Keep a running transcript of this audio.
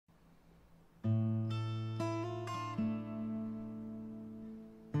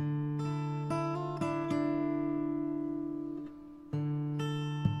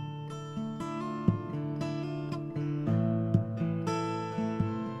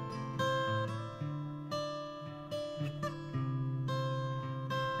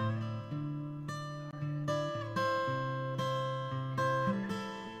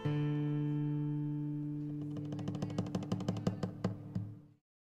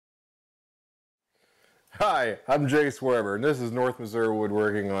Hi, I'm Jace Weber, and this is North Missouri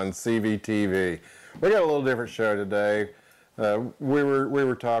Woodworking on CVTV. We got a little different show today. We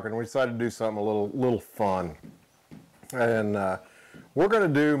were talking. We decided to do something a little fun, and we're going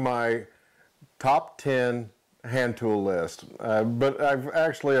to do my top 10 hand tool list. But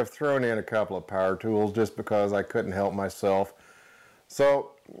I've thrown in a couple of power tools just because I couldn't help myself.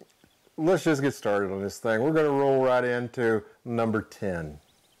 So let's just get started on this thing. We're going to roll right into number 10.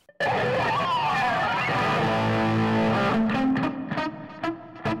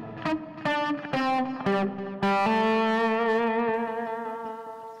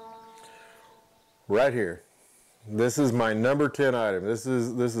 Right here. This is my number 10 item. This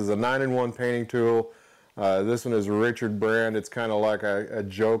is a 9-in-1 painting tool. This one is a Richard brand. It's kind of like a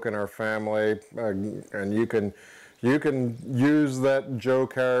joke in our family, and you can use that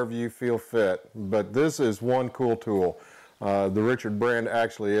joke however you feel fit. But this is one cool tool. The Richard brand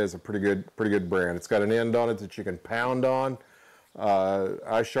actually is a pretty good brand. It's got an end on it that you can pound on.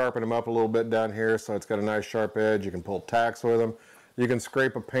 I sharpen them up a little bit down here, so it's got a nice sharp edge. You can pull tacks with them. You can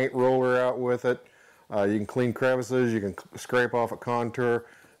scrape a paint roller out with it. You can clean crevices. You can scrape off a contour.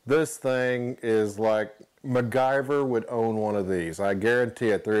 This thing is like MacGyver would own one of these. I guarantee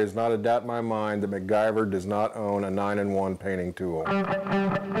it. There is not a doubt in my mind that MacGyver does not own a 9-in-1 painting tool. Are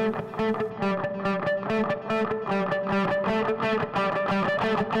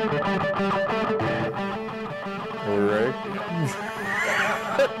we ready?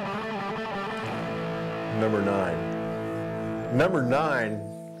 Number 9.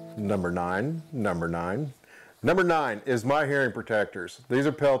 Number nine is my hearing protectors. These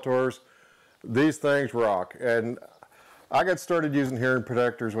are Peltors. These things rock. And I got started using hearing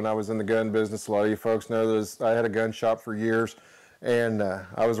protectors when I was in the gun business. A lot of you folks know this. I had a gun shop for years, and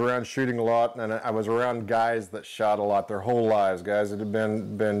I was around shooting a lot, and I was around guys that shot a lot their whole lives, guys that had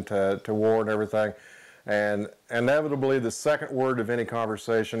been to war and everything. And inevitably, the second word of any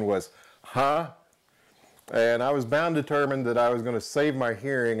conversation was, huh? And I was bound determined that I was going to save my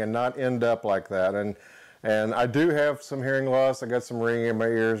hearing and not end up like that. And I do have some hearing loss. I got some ringing in my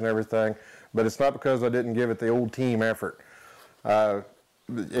ears and everything, but it's not because I didn't give it the old team effort.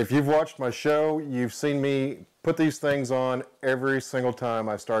 If you've watched my show, you've seen me put these things on every single time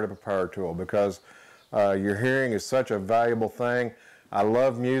I start up a power tool because your hearing is such a valuable thing. I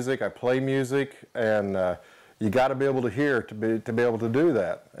love music. I play music, and you got to be able to hear to be able to do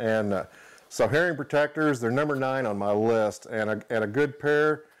that. And so hearing protectors, they're number 9 on my list, and a good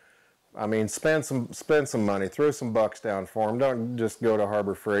pair. I mean, spend some money, throw some bucks down for them. Don't just go to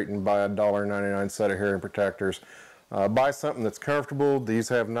Harbor Freight and buy a $1.99 set of hearing protectors. Buy something that's comfortable. These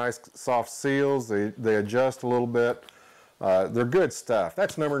have nice soft seals. They adjust a little bit. They're good stuff.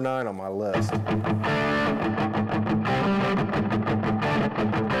 That's number 9 on my list.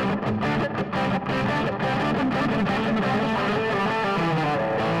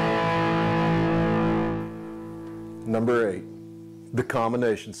 Number 8, the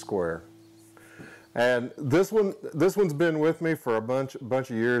combination square. And this one's been with me for a bunch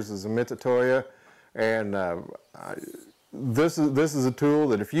of years as a Mitatoya, and this is a tool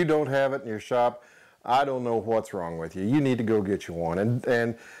that if you don't have it in your shop, I don't know what's wrong with you. You need to go get you one.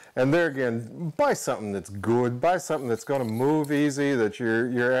 And there again, buy something that's good. Buy something that's going to move easy. That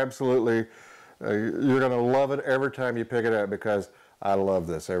you're absolutely you're going to love it every time you pick it up, because I love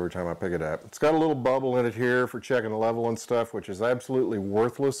this every time I pick it up. It's got a little bubble in it here for checking the level and stuff, which is absolutely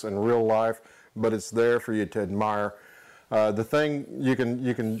worthless in real life, but it's there for you to admire. The thing, you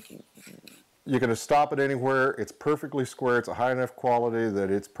can stop it anywhere. It's perfectly square. It's a high enough quality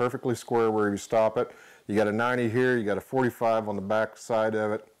that it's perfectly square where you stop it. You got a 90 here. You got a 45 on the back side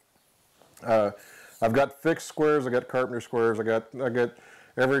of it. I've got fixed squares. I got carpenter squares. I got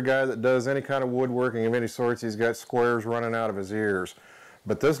every guy that does any kind of woodworking of any sorts, he's got squares running out of his ears.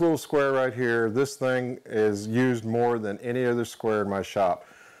 But this little square right here, this thing is used more than any other square in my shop.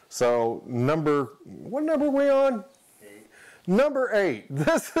 So what number are we on? 8. Number 8.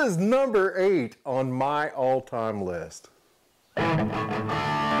 This is number 8 on my all-time list.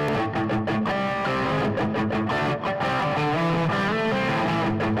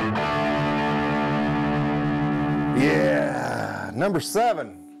 Yeah, number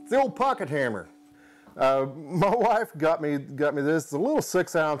 7, the old pocket hammer. My wife got me this. It's a little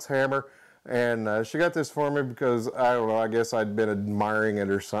 6-ounce hammer, and she got this for me because I don't know. I guess I'd been admiring it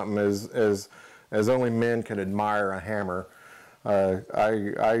or something, as only men can admire a hammer.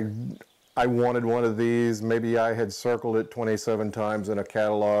 I wanted one of these. Maybe I had circled it 27 times in a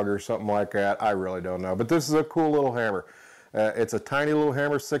catalog or something like that. I really don't know. But this is a cool little hammer. It's a tiny little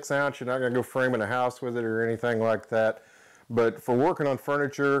hammer, 6 ounce. You're not going to go framing a house with it or anything like that. But for working on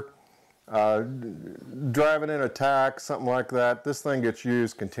furniture, driving in a tack, something like that, this thing gets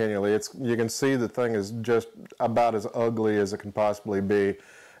used continually. You can see the thing is just about as ugly as it can possibly be.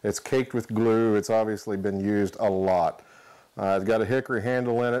 It's caked with glue. It's obviously been used a lot. It's got a hickory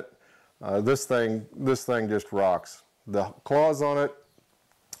handle in it. This thing just rocks. The claws on it,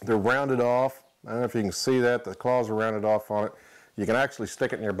 they're rounded off. I don't know if you can see that. The claws are rounded off on it. You can actually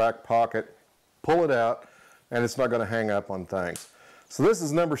stick it in your back pocket, pull it out, and it's not going to hang up on things. So this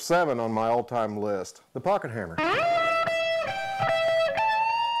is number 7 on my all-time list, the pocket hammer.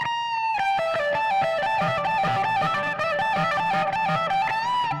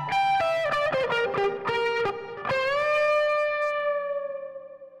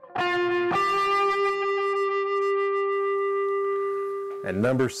 And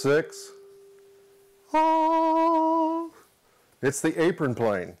number 6, oh, it's the apron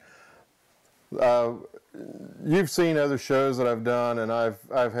plane. You've seen other shows that I've done, and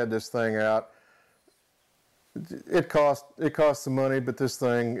I've had this thing out. It costs some money, but this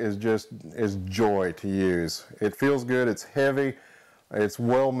thing is joy to use. It feels good. It's heavy. It's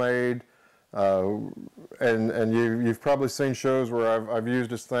well made. And you've probably seen shows where I've used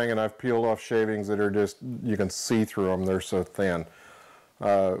this thing and I've peeled off shavings that are just, you can see through them. They're so thin.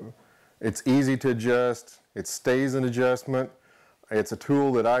 It's easy to adjust. It stays in adjustment. It's a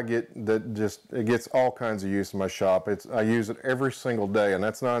tool that it gets all kinds of use in my shop. I use it every single day, and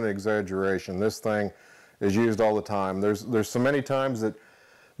that's not an exaggeration. This thing is used all the time. There's so many times that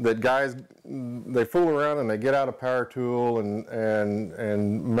guys, they fool around and they get out a power tool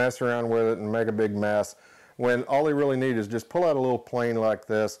and mess around with it and make a big mess, when all they really need is just pull out a little plane like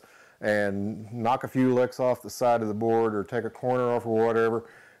this and knock a few licks off the side of the board or take a corner off or whatever.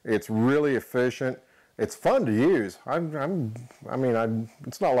 It's really efficient. It's fun to use. I mean,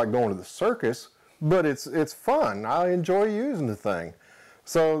 it's not like going to the circus, but it's fun. I enjoy using the thing.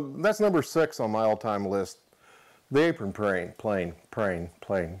 So that's number 6 on my all-time list. The apron plane.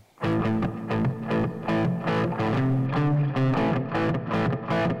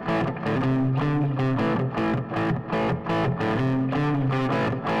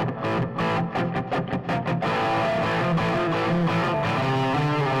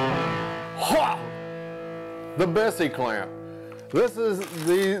 The Bessie clamp.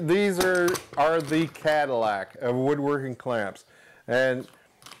 These are the Cadillac of woodworking clamps. And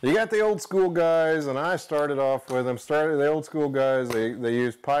you got the old school guys, and I started off with them. The old school guys, they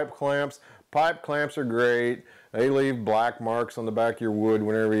use pipe clamps. Pipe clamps are great. They leave black marks on the back of your wood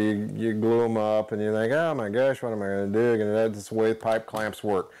whenever you glue them up, and you think, oh my gosh, what am I going to do? And that's the way pipe clamps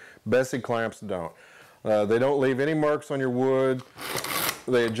work. Bessie clamps don't. They don't leave any marks on your wood.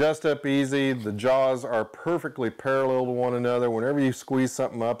 They adjust up easy. The jaws are perfectly parallel to one another. Whenever you squeeze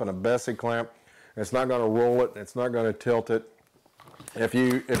something up in a Bessie clamp, it's not going to roll it. It's not going to tilt it. If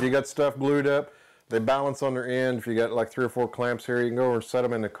you got stuff glued up, they balance on their end. If you got like 3 or 4 clamps here, you can go over and set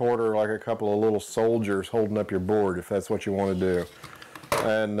them in the corner like a couple of little soldiers holding up your board, if that's what you want to do.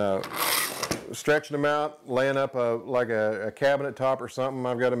 And stretching them out, laying up like a cabinet top or something.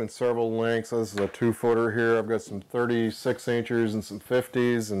 I've got them in several lengths. So this is a 2-footer here. I've got some 36 inchers and some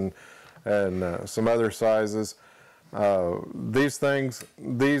 50s and some other sizes. These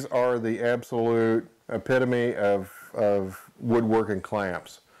are the absolute epitome of woodworking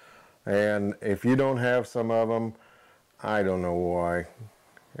clamps. And if you don't have some of them, I don't know why.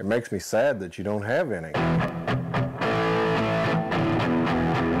 It makes me sad that you don't have any.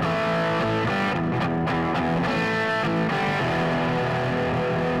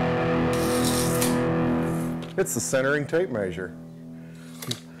 It's the centering tape measure.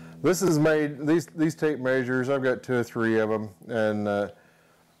 This is made, these tape measures, I've got 2 or 3 of them, and a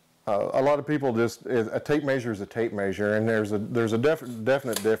lot of people a tape measure is a tape measure, and there's a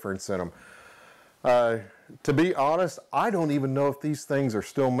definite difference in them. To be honest, I don't even know if these things are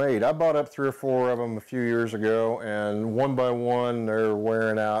still made. I bought up 3 or 4 of them a few years ago, and one by one they're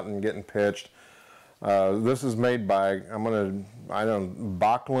wearing out and getting pitched. This is made by,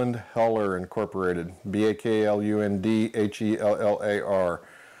 Backlund Heller Incorporated, B-A-K-L-U-N-D-H-E-L-L-A-R.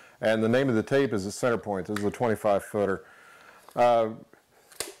 And the name of the tape is the center point. This is a 25-footer.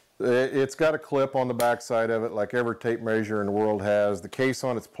 It's got a clip on the back side of it like every tape measure in the world has. The case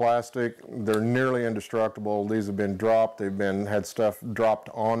on it's plastic. They're nearly indestructible. These have been dropped. They've had stuff dropped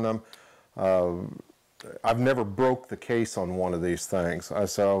on them. I've never broke the case on one of these things.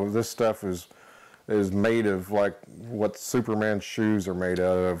 So this stuff is made of like what Superman's shoes are made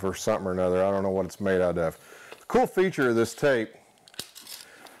out of or something or another. I don't know what it's made out of. The cool feature of this tape,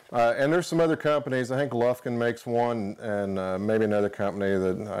 and there's some other companies, I think Lufkin makes one, and maybe another company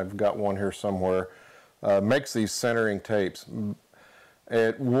that I've got one here somewhere, makes these centering tapes.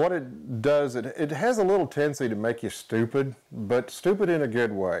 What it does, it has a little tendency to make you stupid, but stupid in a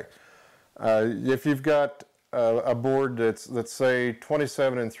good way. If you've got a board that's, let's say,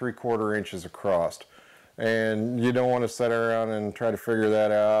 27 3/4 inches across, and you don't want to sit around and try to figure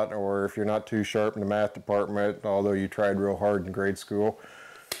that out, or if you're not too sharp in the math department, although you tried real hard in grade school,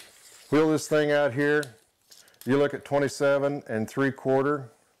 wheel this thing out here. You look at 27 3/4,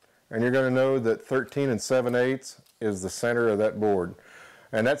 and you're going to know that 13 7/8 is the center of that board.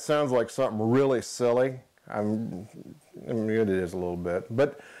 And that sounds like something really silly. I mean, it is a little bit,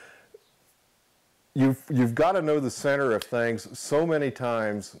 but you've got to know the center of things so many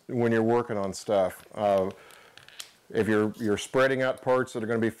times when you're working on stuff. If you're spreading out parts that are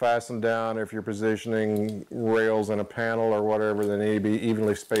going to be fastened down, if you're positioning rails in a panel or whatever, they need to be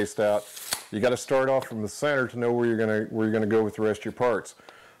evenly spaced out. You got to start off from the center to know where you're going to go with the rest of your parts.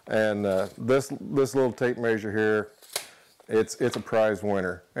 And this little tape measure here, it's a prize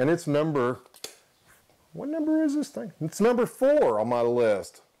winner, and it's what number is this thing? It's number 4 on my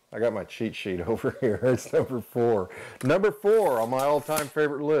list. I got my cheat sheet over here. It's number 4. Number 4 on my all-time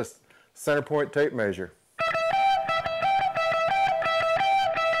favorite list, center point tape measure.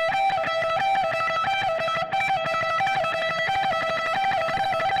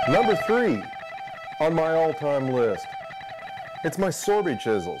 Number 3 on my all-time list, it's my Sorby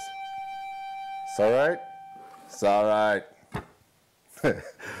chisels. It's all right? It's all right.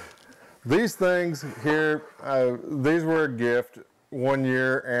 These things here, these were a gift one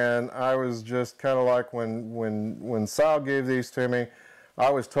year, and I was just kind of like when Sal gave these to me,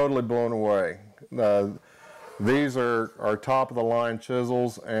 I was totally blown away. These are top of the line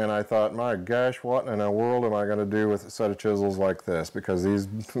chisels, and I thought, my gosh, what in the world am I going to do with a set of chisels like this? Because these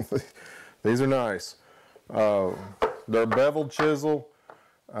these are nice. They're beveled chisel.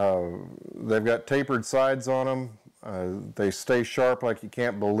 They've got tapered sides on them. They stay sharp like you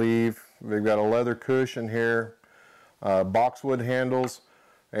can't believe. They've got a leather cushion here, boxwood handles,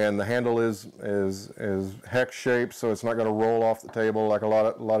 and the handle is hex shaped, so it's not going to roll off the table like a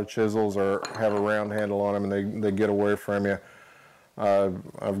lot of chisels have a round handle on them, and they get away from you.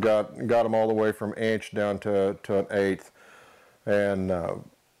 I've got them all the way from inch down to an 1/8, and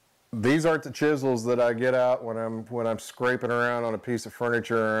these aren't the chisels that I get out when I'm scraping around on a piece of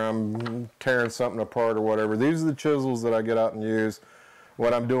furniture or I'm tearing something apart or whatever. These are the chisels that I get out and use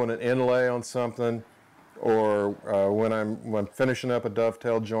when I'm doing an inlay on something, or when I'm finishing up a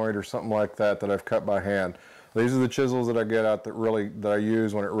dovetail joint or something like that I've cut by hand. These are the chisels that I get out that I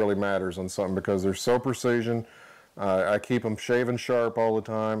use when it really matters on something, because they're so precision. I keep them shaven sharp all the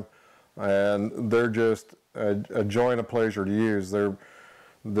time, and they're just a joy and a pleasure to use.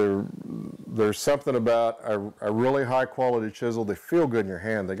 There's something about a really high quality chisel. They feel good in your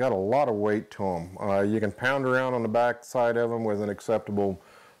hand. They got a lot of weight to them. You can pound around on the back side of them with an acceptable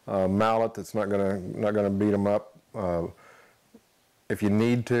mallet that's not gonna beat them up if you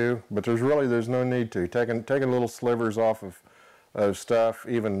need to. But there's no need to. Taking little slivers off of stuff,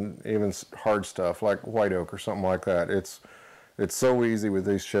 even hard stuff like white oak or something like that. It's so easy with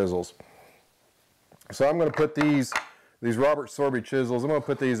these chisels. So I'm going to put these Robert Sorby chisels, I'm going to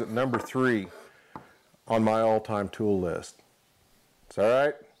put these at number 3 on my all-time tool list. It's all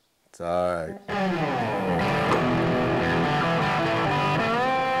right? It's all right.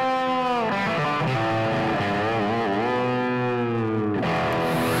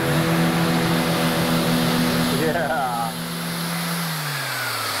 Yeah.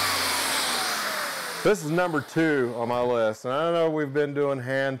 This is number 2 on my list, and I know we've been doing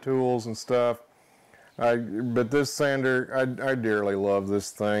hand tools and stuff. But this sander, I dearly love this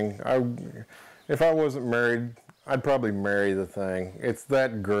thing. If I wasn't married, I'd probably marry the thing. It's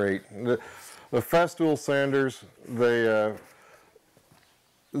that great. The Festool sanders, they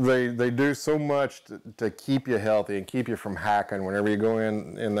do so much to keep you healthy and keep you from hacking whenever you go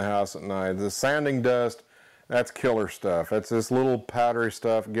in the house at night. The sanding dust, that's killer stuff. That's this little powdery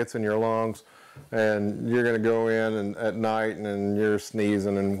stuff, gets in your lungs. And you're going to go in at night and you're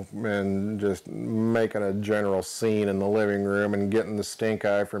sneezing and just making a general scene in the living room and getting the stink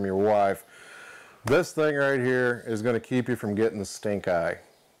eye from your wife. This thing right here is going to keep you from getting the stink eye.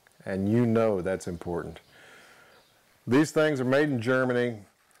 And you know that's important. These things are made in Germany.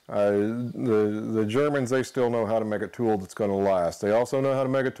 The Germans, they still know how to make a tool that's going to last. They also know how to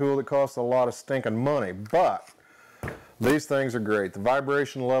make a tool that costs a lot of stinking money. But these things are great. The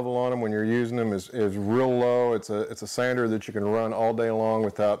vibration level on them when you're using them is real low. It's a sander that you can run all day long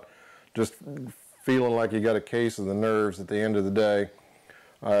without just feeling like you got a case of the nerves at the end of the day.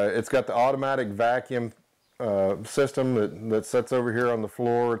 It's got the automatic vacuum system that sits over here on the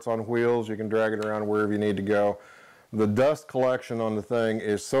floor. It's on wheels. You can drag it around wherever you need to go. The dust collection on the thing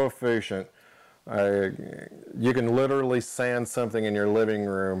is so efficient. You can literally sand something in your living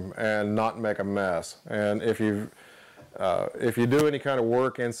room and not make a mess. And if you do any kind of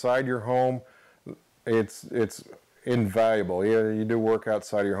work inside your home, it's invaluable. You do work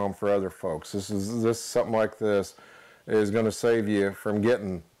outside your home for other folks. Something like this is going to save you from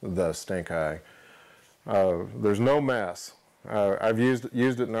getting the stink eye. There's no mess. I've used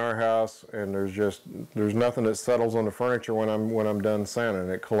it in our house, and there's nothing that settles on the furniture when I'm done sanding.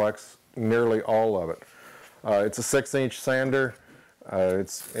 It collects nearly all of it. It's a 6-inch sander.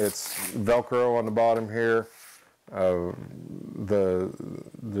 It's Velcro on the bottom here.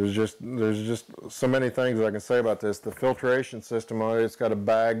 There's just so many things that I can say about this. The filtration system on it, it's got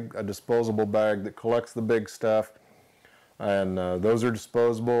a disposable bag that collects the big stuff, and those are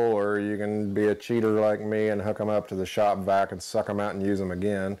disposable, or you can be a cheater like me and hook them up to the shop vac and suck them out and use them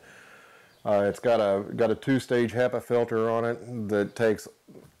again. It's got a 2-stage HEPA filter on it that takes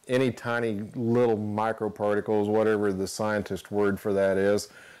any tiny little microparticles, whatever the scientist word for that is,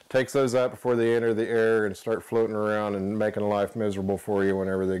 takes those out before they enter the air and start floating around and making life miserable for you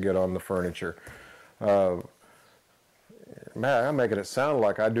whenever they get on the furniture. Man, I'm making it sound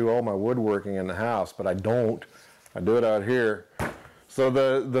like I do all my woodworking in the house, but I don't. I do it out here. So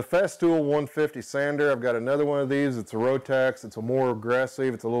the Festool 150 sander, I've got another one of these. It's a Rotex. It's a more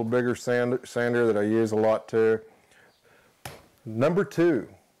aggressive. It's a little bigger sander that I use a lot too. Number 2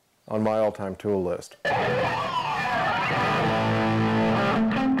 on my all-time tool list.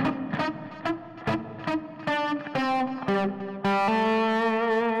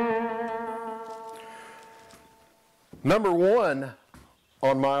 Number 1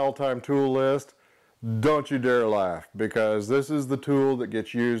 on my all-time tool list, don't you dare laugh, because this is the tool that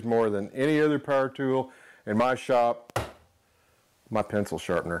gets used more than any other power tool in my shop, my pencil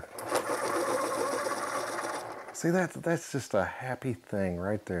sharpener. See, that's just a happy thing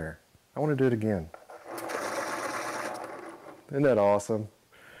right there. I want to do it again. Isn't that awesome?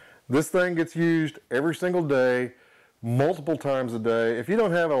 This thing gets used every single day, multiple times a day. If you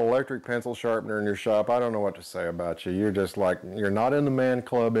don't have an electric pencil sharpener in your shop, I don't know what to say about you. You're just like, you're not in the man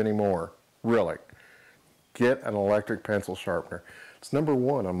club anymore. Really. Get an electric pencil sharpener. It's number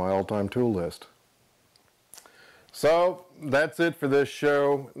 1 on my all-time tool list. So that's it for this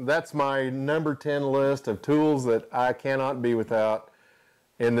show. That's my number 10 list of tools that I cannot be without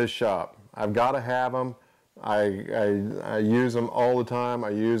in this shop. I've got to have them. I use them all the time. I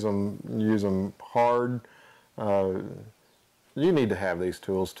use them hard. You need to have these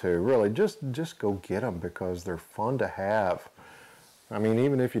tools too. Really, just go get them because they're fun to have. I mean,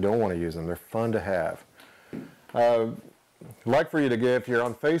 even if you don't want to use them, they're fun to have. I'd like for you to if you're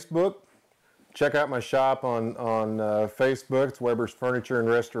on Facebook, check out my shop on Facebook. It's Weber's Furniture and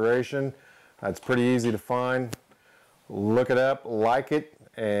Restoration. It's pretty easy to find. Look it up, like it,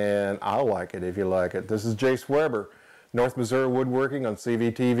 and I'll like it if you like it. This is Jace Weber, North Missouri Woodworking on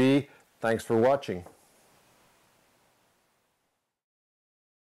CVTV. Thanks for watching.